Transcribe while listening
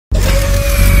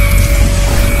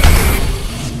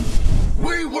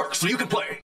so you can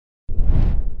play.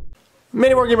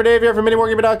 MiniWarGamer Dave here from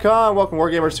MiniWarGaming.com. Welcome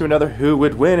Wargamers to another Who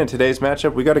Would Win. In today's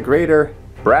matchup we got a greater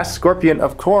Brass Scorpion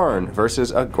of Khorne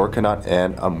versus a Gorkanaut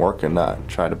and a Morkanaut.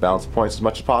 Try to balance the points as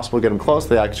much as possible, get them close.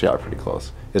 They actually are pretty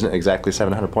close. Isn't it exactly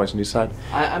 700 points on each side?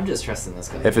 I'm just trusting this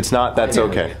guy. If it's not, that's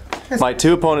okay. My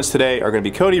two opponents today are going to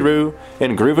be Cody Rue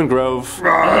and Groove and Grove.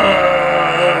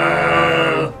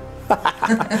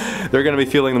 They're going to be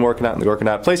fielding the Morkanaut and the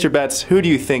Gorkanaut. Place your bets. Who do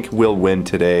you think will win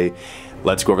today?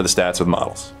 Let's go over the stats with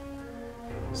models.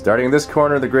 Starting in this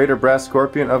corner, the Greater Brass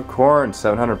Scorpion of Khorne,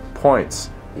 700 points.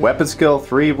 Weapon skill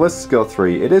 3, ballistic skill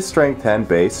 3. It is strength 10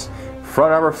 base.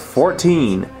 Front armor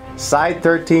 14, side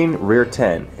 13, rear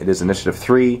 10. It is initiative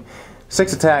 3,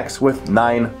 6 attacks with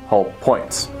 9 hull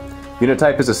points. Unit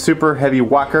type is a super heavy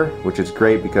walker, which is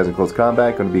great because in close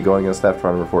combat, going to be going against that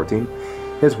front armor 14.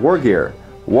 His war gear,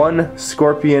 1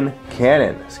 Scorpion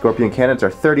Cannon. Scorpion Cannons are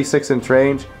 36 inch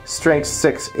range, strength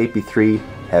 6, AP 3,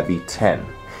 heavy 10.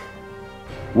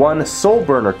 1 Soul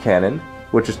Burner Cannon,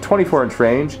 which is 24 inch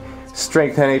range,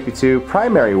 strength 10, AP 2,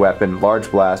 primary weapon,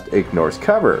 large blast, ignores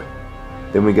cover.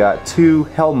 Then we got 2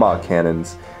 Hellmaw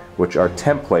Cannons, which are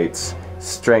templates,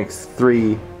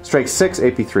 strength 6,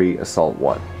 AP 3, assault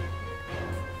 1.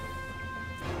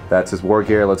 That's his war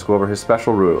gear. Let's go over his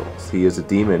special rules. He is a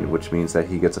demon, which means that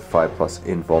he gets a 5+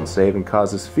 invuln save and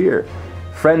causes fear.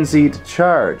 Frenzied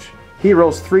Charge. He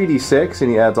rolls 3d6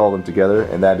 and he adds all of them together,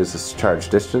 and that is his charge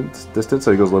distance,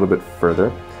 so he goes a little bit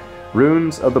further.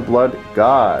 Runes of the Blood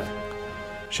God.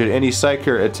 Should any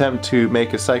Psyker attempt to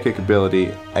make a psychic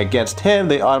ability against him,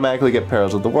 they automatically get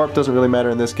Perils of the Warp. Doesn't really matter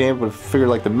in this game, but I figured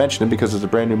I'd like to mention it because it's a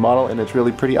brand new model and it's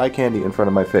really pretty eye candy in front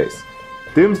of my face.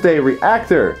 Doomsday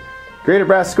Reactor. Greater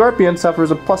Brass Scorpion suffers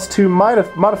a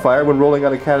 +2 modifier when rolling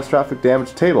on a catastrophic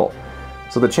damage table.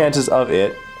 So the chances of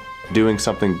it doing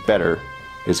something better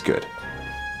is good.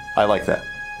 I like that.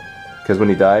 Because when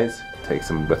he dies, it takes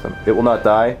him with him. It will not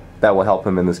die. That will help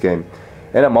him in this game.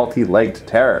 And a multi-legged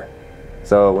terror.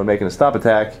 So when making a stomp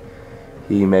attack,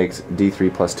 he makes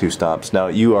D3 +2 stomps. Now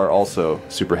you are also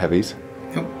super heavies.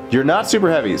 Nope. You're not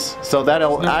super heavies, so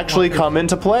that'll actually come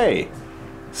into play.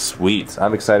 Sweet.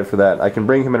 I'm excited for that. I can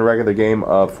bring him in a regular game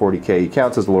of 40k. He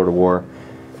counts as the Lord of War.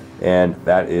 And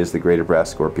that is the Greater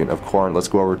Brass Scorpion of Khorne. Let's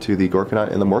go over to the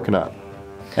Gorkanaut and the Morkanaut.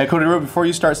 And Cody Rue, before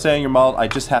you start saying your model, I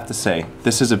just have to say,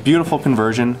 this is a beautiful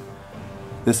conversion.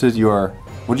 This is your,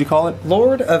 what do you call it?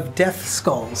 Lord of Death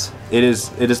Skulls. It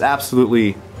is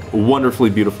absolutely wonderfully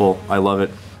beautiful. I love it.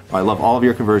 I love all of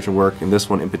your conversion work, and this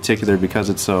one in particular because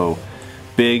it's so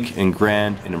big and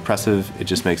grand and impressive. It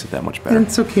just makes it that much better. And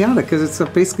it's so chaotic because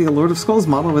it's basically a Lord of Skulls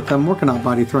model with a Morkanaut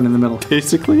body thrown in the middle.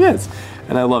 Basically is.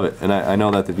 And I love it. And I know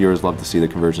that the viewers love to see the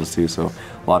conversions too, so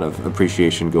a lot of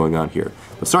appreciation going on here.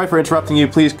 But sorry for interrupting you.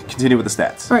 Please continue with the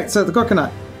stats. Alright, so the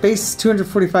Gorkanaut. Base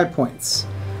 245 points.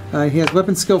 He has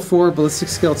weapon skill 4, ballistic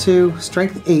skill 2,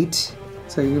 strength 8.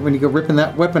 So when you go ripping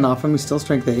that weapon off him, he's still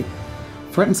strength 8.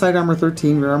 Front and side armor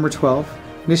 13, rear armor 12.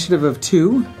 Initiative of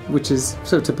 2, which is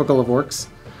so typical of orcs.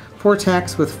 4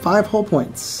 attacks with 5 hull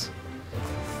points.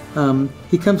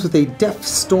 He comes with a Death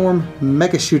Storm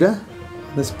Mega Shooter,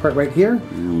 this part right here,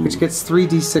 which gets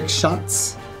 3d6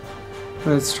 shots.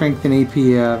 Strength and AP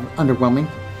underwhelming.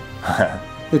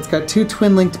 It's got 2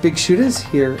 twin-linked big shooters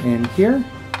here and here,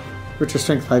 which are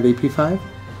strength 5, AP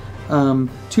 5.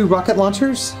 2 rocket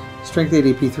launchers, strength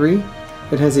 8, AP 3.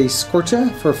 It has a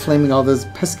Scorcha for flaming all those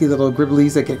pesky little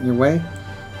gribblies that get in your way.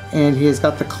 And he has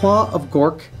got the Claw of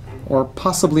Gork, or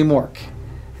possibly Mork.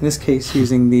 In this case,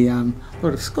 using the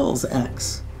Lord of Skulls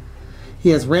axe. He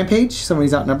has Rampage, so when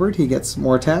he's outnumbered, he gets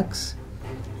more attacks.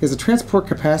 He has a transport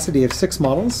capacity of 6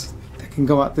 models that can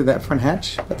go out through that front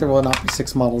hatch, but there will not be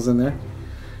 6 models in there.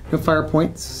 No fire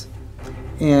points.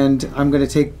 And I'm going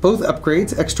to take both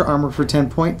upgrades, extra armor for 10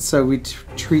 points, so we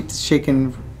treat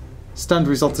shaken, stunned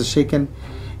results as shaken,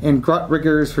 and Grot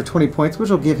Riggers for 20 points, which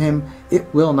will give him It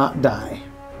Will Not Die.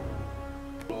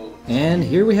 And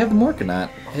here we have the Morkanaut.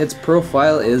 Its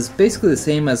profile is basically the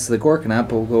same as the Gorkanaut,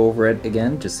 but we'll go over it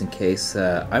again just in case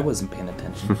I wasn't paying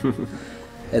attention.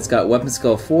 It's got weapon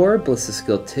skill 4, ballistic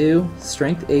skill 2,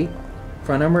 strength 8,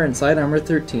 front armor and side armor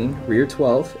 13, rear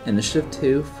 12, initiative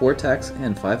 2, 4 attacks,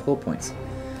 and 5 hull points.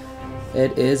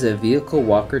 It is a vehicle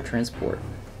walker transport.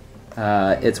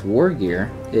 Its war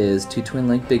gear is 2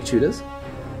 twin-link big shooters,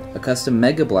 a custom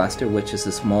Mega Blaster, which is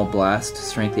a small blast,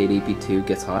 strength 8, AP 2,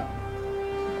 gets hot.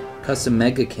 Custom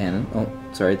Mega Cannon. Oh,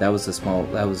 sorry, that was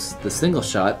the single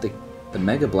shot. The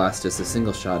Mega Blast is the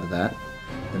single shot of that.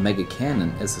 The Mega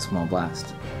Cannon is the small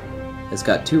blast. It's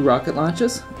got 2 rocket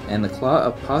launches and the Claw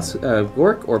of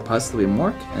Gork, or possibly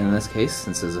Mork. And in this case,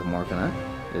 since it's a Morkanaut,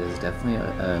 it is definitely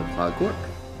a Claw of Gork.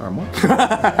 Or more.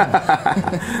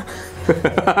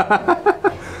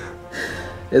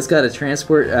 It's got a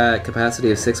transport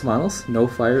capacity of 6 models, no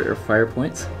fire or fire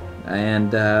points,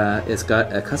 and it's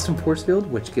got a custom force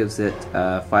field which gives it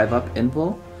 5 up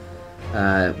invul,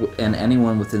 and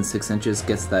anyone within 6 inches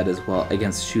gets that as well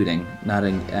against shooting, not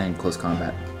in close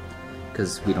combat,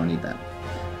 because we don't need that.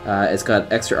 It's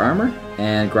got extra armor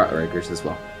and grot riggers as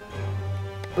well.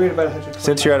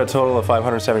 Since you're at a total of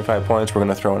 575 points, we're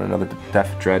going to throw in another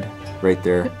Deff Dread right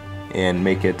there and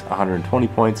make it 120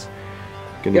 points.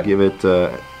 Going to give it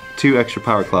 2 extra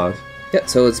power claws. Yeah,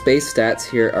 so its base stats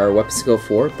here are weapon skill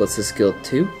 4, ballistic skill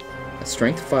 2,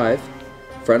 strength 5,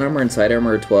 front armor and side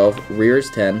armor are 12, rear is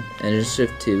 10, and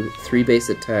initiative 2, 3 base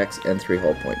attacks, and 3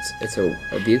 hull points. It's a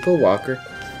vehicle walker.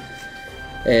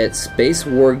 It's base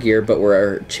war gear, but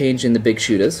we're changing the big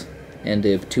shooters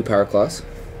into 2 power claws.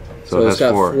 So it's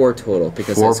got 4 total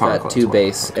because it's got 2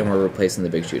 base, and we're replacing the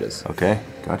big shooters. Okay,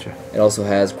 gotcha. It also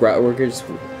has grot workers,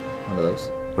 one of those.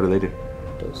 What do they do?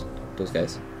 Those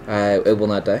guys. It will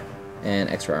not die, and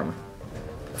extra armor.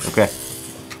 Okay.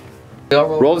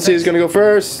 Roll to see who's gonna go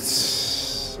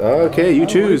first. Okay, you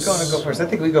choose. Who's gonna go first? I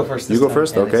think we go first. You go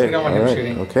first. Okay. We don't want him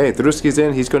shooting. Okay, Druski's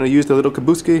in. He's gonna use the little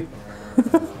kabuski.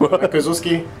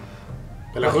 Kazuski.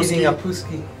 Using a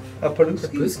puski. A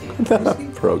paruski.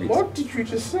 Pierogies. What did you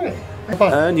just say?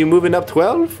 And you moving up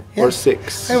 12 or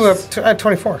 6? I move up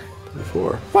 24.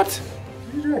 4. What?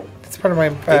 It's part of my.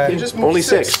 You just moved Only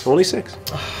 6. 6. Only 6.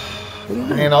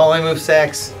 And all I move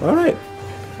 6. All right.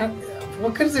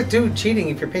 What good does it do cheating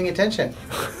if you're paying attention?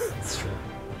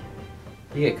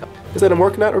 Yeah, Is that a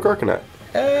Morkanaut or Gorkanaut?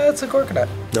 It's a Gorkanaut.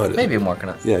 No, it is. maybe a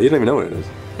Morkanaut. Yeah, you don't even know what it is.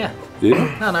 Yeah. Do you?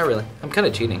 No, not really. I'm kind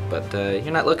of cheating, but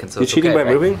you're not looking, so You're it's cheating okay, by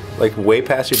right? moving? Like way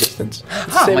past your distance?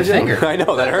 Ah, my finger. I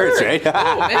know, that hurts, right?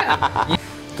 Oh, man.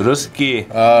 Druski.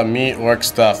 Meat, orc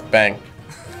stuff, bang.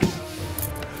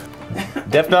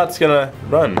 Defnaut's gonna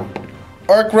run.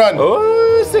 Orc run.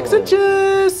 Oh, 6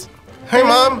 inches! Hey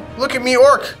mom, look at me,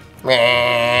 orc.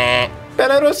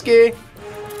 Belaruski!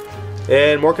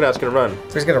 And Morkanaut's gonna run.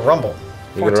 So he's gonna rumble.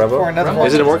 You gonna rumble? Another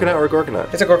Is it a Morkanaut or a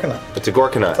Gorkanaut? It's a Gorkanaut. It's a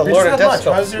Gorkanaut. It's a Lord of Death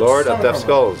Skulls. Lord of Death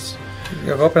Skulls.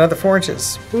 You'll go up another 4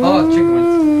 inches. Oh, chicken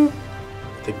wings.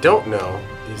 What they don't know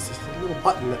is this little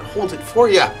button that holds it for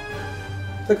you.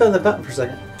 Click on the button for a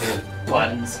second.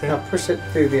 Buttons. Now push it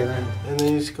through the other end. And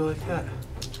then you just go like that.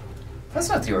 That's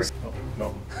not yours.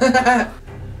 No.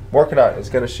 Morkanaut is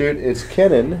gonna shoot its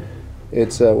cannon.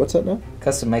 It's, what's that now?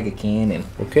 Custom mega cannon.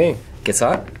 Okay. Gets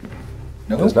hot?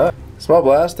 No, it's not. Small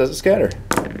blast, does it scatter?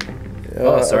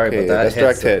 Oh, sorry about that. That's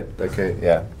direct hit. Okay,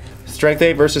 yeah. Strength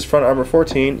 8 versus front armor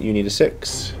 14, you need a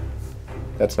 6.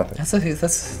 That's nothing. That's the thing.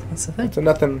 That's a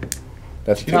nothing.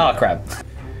 That's 2. Oh, crap.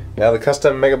 Now the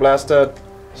custom Mega Blaster,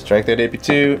 strength 8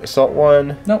 AP2, assault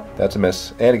 1. Nope. That's a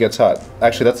miss. And it gets hot.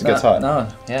 Actually, that's a gets hot. No,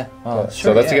 yeah. Oh, sure,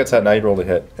 so that's yeah. a gets hot, now you roll a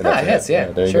hit. And Ah, that's a it hits, hit.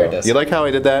 yeah. There you Sure go. it does. You like how I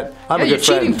did that? I'm a you're good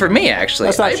friend. cheating for me, actually.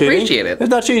 That's not I cheating. appreciate it. It's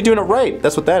not cheating, you're doing it right.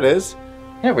 That's what that is.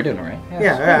 Yeah, we're doing it right.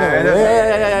 Yeah.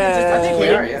 I think we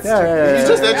are, yes. He's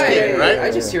just educated, right? I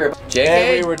just hear about And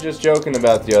JK. we were just joking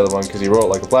about the other one because he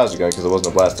rolled like a plasma gun because it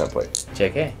wasn't a blast template.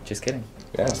 JK, just kidding.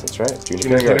 Yes, that's right.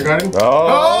 Junior kindergarten?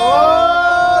 Oh!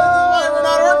 This is why we're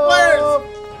not orc players!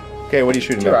 Okay, what are you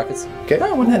shooting 2 at? rockets. Okay.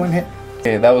 Oh, one hit. One hit.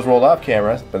 Okay, that was rolled off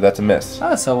camera, but that's a miss.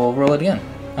 Oh, so we'll roll it again.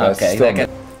 That's Okay, still that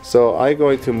a miss. So I'm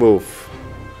going to move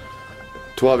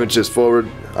 12 inches forward.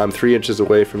 I'm 3 inches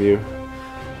away from you.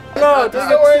 No, Just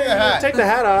don't wear your hat. take the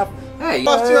hat off. Hey,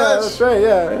 Off to Yeah, us. that's right,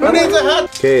 yeah. Who needs a hat?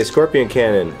 Okay, Scorpion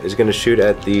Cannon is going to shoot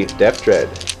at the Deff Dread.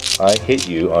 I hit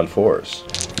you on 4s.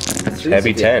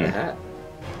 Heavy 10.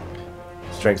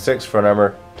 Strength 6, front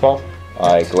armor 12.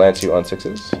 I glance you on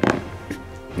 6s.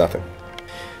 Nothing.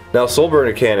 Now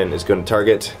Soulburner Cannon is going to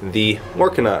target the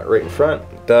Morkanaut right in front.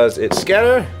 Does it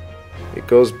scatter? It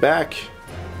goes back.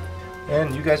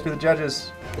 And you guys be the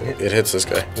judges. It hits this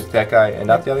guy. Hit that guy and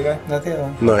not the other guy. Not the other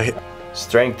one. No, I hit.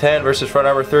 Strength 10 versus front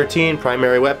armor 13.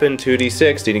 Primary weapon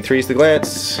 2d6. Dealing 3s to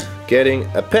glance.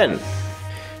 Getting a pen.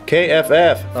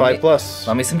 KFF 5 plus.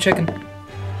 Love me some chicken.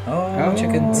 Oh,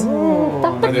 chickens.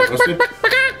 Are they twisted?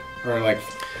 Or like...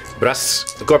 Brass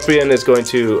Scorpion is going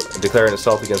to declare an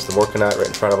assault against the Morkanaut right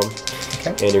in front of him.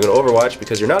 Okay. And you're going to overwatch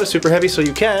because you're not a super heavy, so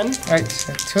you can. Alright,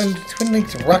 twin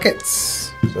linked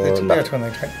rockets. So They're twin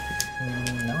linked, right?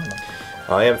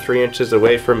 I am 3 inches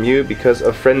away from you because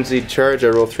of Frenzied Charge. I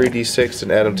roll 3d6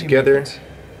 and add them together.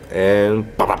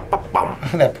 And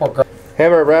That poor girl.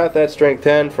 Hammer of Wrath, that's strength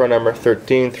 10, front armor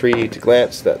 13, 3 to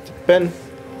glance, that's a pen.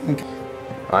 Okay.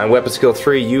 I'm weapon skill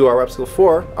 3, you are weapon skill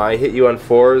 4. I hit you on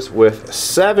 4s with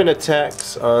 7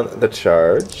 attacks on the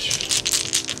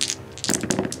charge.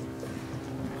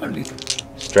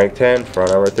 Strength 10,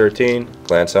 front armor 13,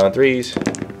 glance on 3s.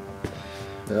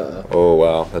 Oh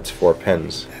wow, that's 4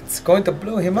 pens. It's going to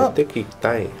blow him up. Any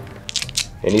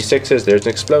 6s, there's an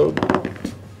explode.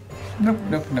 Nope,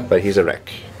 nope, nope. But he's a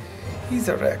wreck. He's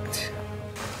erect.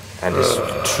 And his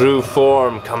true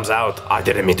form comes out. I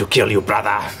didn't mean to kill you,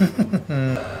 brother.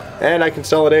 And I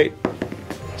consolidate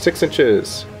 6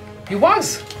 inches. He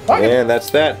was. And that's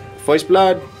that. Voice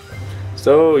blood.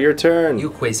 So your turn. You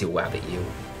crazy wabbit, you.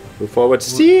 Move forward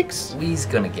 6. We's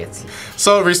gonna get you.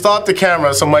 So restart the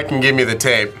camera so Mike can give me the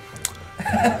tape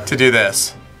to do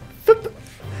this.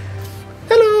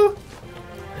 Hello.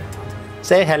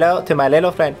 Say hello to my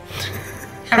little friend.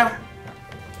 Hello.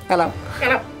 Hello.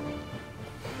 Hello.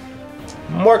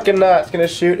 Morkanaut's gonna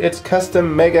shoot its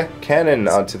custom mega cannon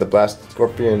onto the blast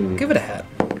scorpion. Give it a hat.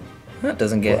 That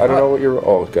doesn't get. I don't know what you're.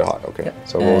 Oh, it's got hot. Okay. Yep.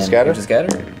 So we'll scatter. Just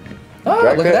scatter. Oh,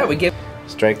 Drag look it. at that. We get.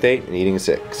 Strength 8 and eating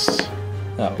 6.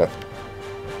 Oh. Nothing.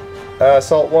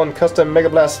 Assault 1 custom mega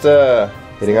blaster.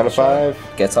 Hitting on a 5.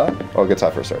 Gets off. Oh, it gets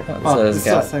off first. Sorry. Oh, Oh, so this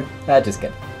does is it count? Just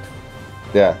get.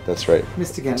 Yeah, that's right.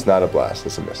 Missed again. It's not a blast.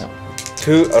 It's a miss. No.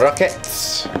 2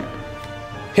 rockets.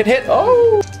 Hit.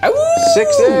 Oh. Ow!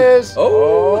 6s.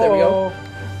 Oh, there we go.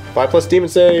 5+ demon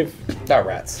save. Oh,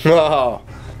 rats. Oh.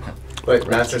 Wait,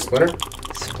 Master Splinter?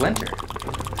 Splinter.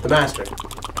 The Master.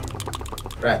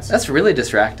 Rats. That's really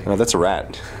distracting. Oh, that's a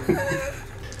rat.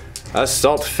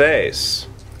 Assault phase.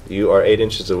 You are 8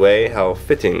 inches away. How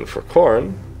fitting for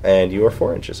corn, and you are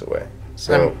 4 inches away.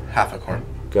 So I'm half a corn.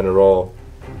 gonna roll.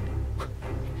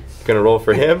 Gonna roll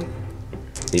for him.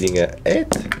 Needing a 8.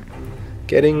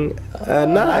 Getting a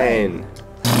 9.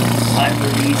 I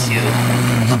release you.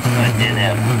 I did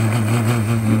him.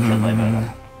 You killed my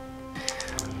brother.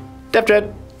 Deff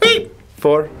Dread.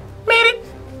 4. Made it!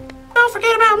 Don't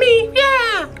forget about me!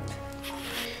 Yeah!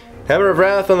 Hammer of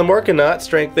Wrath on the Morkanaut.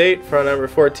 Strength 8. Front number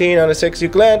 14. On a 6, you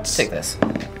glance. Take this.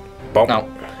 Bonk. No.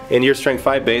 In your strength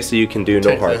 5 base, so you can do no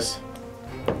Take harm. this.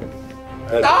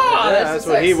 That's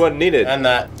what he would needed. And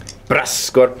that. Brass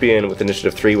Scorpion with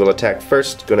initiative 3 will attack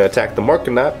first. Gonna attack the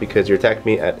Morkanaut because you attacked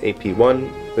me at AP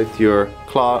 1 with your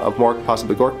Claw of Mork,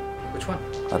 possibly Gork. Which one?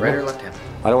 don't Right know. or left hand?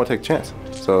 I don't want to take a chance.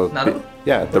 So None of them?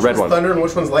 yeah, the Which red one's one. thunder and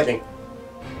which one's lightning?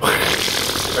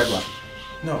 Red one.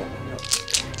 No.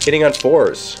 Hitting on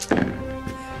 4s.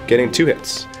 Getting 2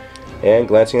 hits. And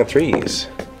glancing on 3s.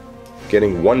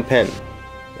 Getting 1 pen.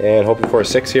 And hoping for a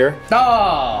 6 here.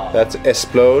 Oh! That's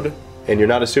explode. And you're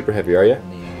not a super heavy, are you?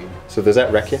 So does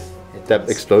that wreck you? It That does.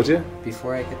 explodes you?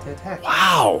 Before I get to attack.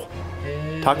 Wow!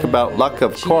 Talk about luck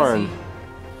of Cheesy. corn.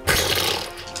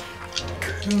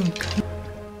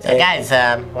 Hey guys,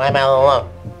 why am I all alone?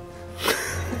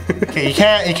 Okay, you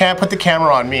can't put the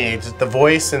camera on me. It's just the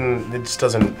voice and it just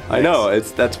doesn't. I know,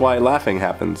 that's why laughing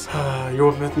happens.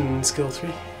 You're with skill 3.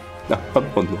 No.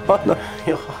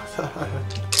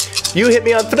 You hit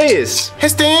me on 3s!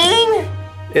 Histing!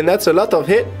 And that's a lot of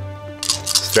hit.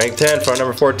 Strength 10, front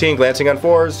number 14, glancing on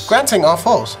 4s. Glancing off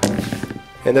foes.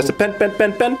 And that's a pen.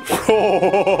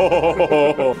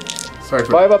 Sorry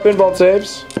for 5 up inbound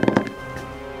saves.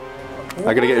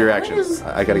 I gotta get your reaction.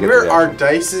 I gotta get your Where our reaction.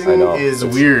 dicing I know. is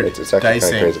It's- weird. it's actually kinda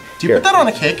dicing. crazy. Do you Here. put that on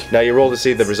a cake? Now you roll to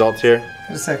see the result here.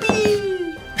 Just a sec.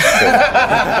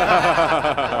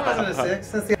 That wasn't a 6.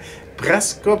 That's the Brass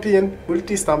Scorpion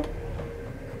multi-stomp.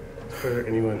 For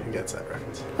anyone who gets that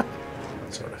reference.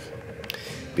 Sort of.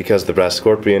 Because the Brass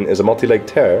Scorpion is a multi-leg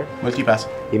terror, Multi-pass.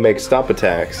 he makes stomp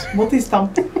attacks.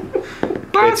 multi-stomp.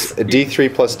 It's a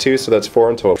D3 plus 2, so that's 4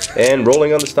 in total. And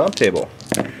rolling on the stomp table.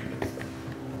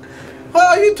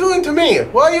 What are you doing to me?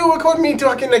 Why are you recording me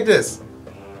talking like this?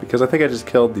 Because I think I just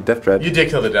killed the Deff Dread. You did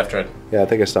kill the Deff Dread. Yeah, I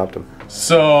think I stopped him.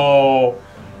 So,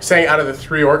 saying out of the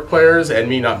 3 orc players and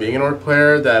me not being an orc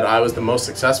player that I was the most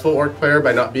successful orc player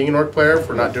by not being an orc player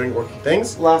for not doing orky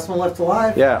things? Last one left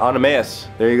alive. Yeah, on Emmaus.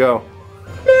 There you go.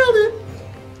 Nailed it!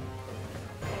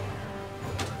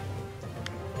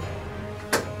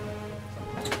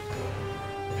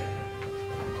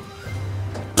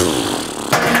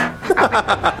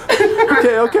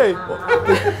 Okay.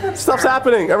 Stuff's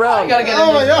happening around. Gotta get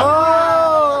Oh my god!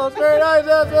 Oh, it's very nice.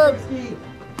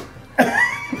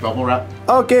 Bubble wrap.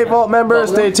 Okay, Vault members,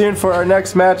 stay tuned for our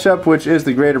next matchup, which is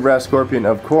the Greater Brass Scorpion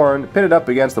of Khorne, pitted up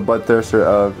against the Bloodthirster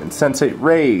of Insensate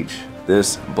Rage.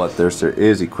 This Bloodthirster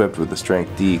is equipped with the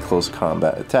Strength D close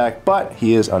combat attack, but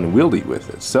he is unwieldy with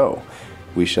it, so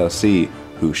we shall see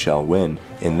who shall win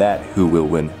in that Who Will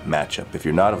Win matchup. If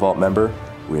you're not a Vault member,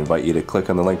 we invite you to click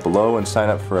on the link below and sign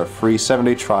up for a free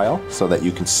 7-day trial so that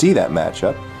you can see that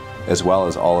matchup, as well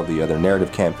as all of the other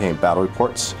narrative campaign battle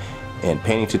reports and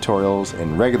painting tutorials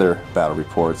and regular battle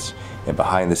reports and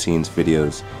behind the scenes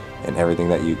videos and everything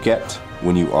that you get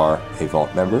when you are a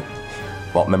Vault member.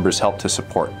 Vault members help to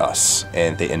support us,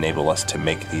 and they enable us to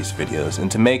make these videos,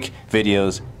 and to make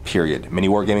videos, period.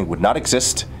 MiniWarGaming would not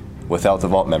exist without the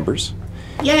Vault members.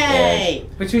 Yay!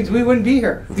 Which means we wouldn't be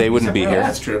here. They wouldn't be here.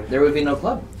 That's true. There would be no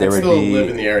club. There would still be live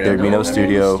in the area. there'd be no No,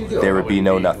 studio. studio. There would be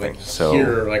no Like, nothing. So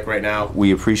here, like right now.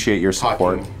 we appreciate your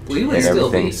support Talking. We would and still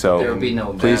everything. be. So There would be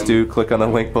no please do click on the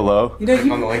link below, You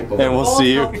know, On the link below. and we'll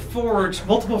see you. forged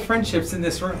multiple friendships in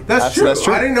this room. That's true. That's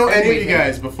true. I didn't know any of you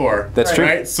guys before. That's true.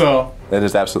 Right? So, That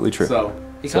is absolutely true.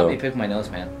 He So- caught me pick my nose,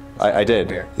 man. I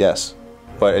did. Weird. Yes,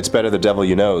 but it's better the devil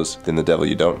you knows than the devil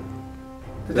you don't.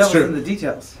 The That's devil's true. in the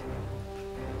details.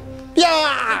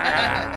 Yeah.